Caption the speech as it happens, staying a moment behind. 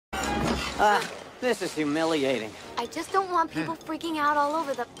This is humiliating. I just don't want people freaking out all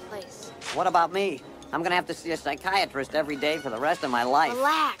over the place. What about me? I'm gonna have to see a psychiatrist every day for the rest of my life.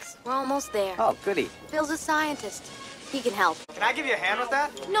 Relax. We're almost there. Oh, goody. Phil's a scientist. He can help. Can I give you a hand with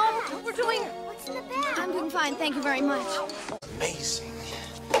that? No, we're doing... What's in the bag? I'm doing fine, thank you very much. Amazing.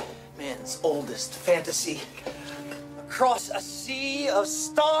 Man's oldest fantasy. Across a sea of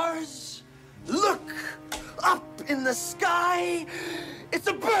stars, look up in the sky. It's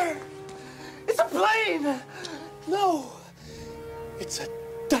a bird. It's a plane. No, it's a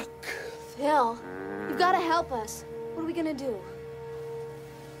duck. Phil, you've got to help us. What are we gonna do?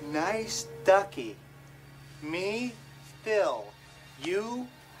 Nice ducky. Me, Phil. You,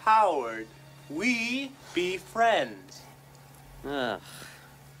 Howard. We be friends. Ugh.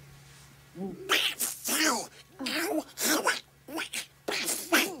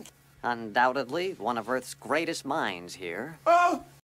 Undoubtedly one of Earth's greatest minds here. Oh!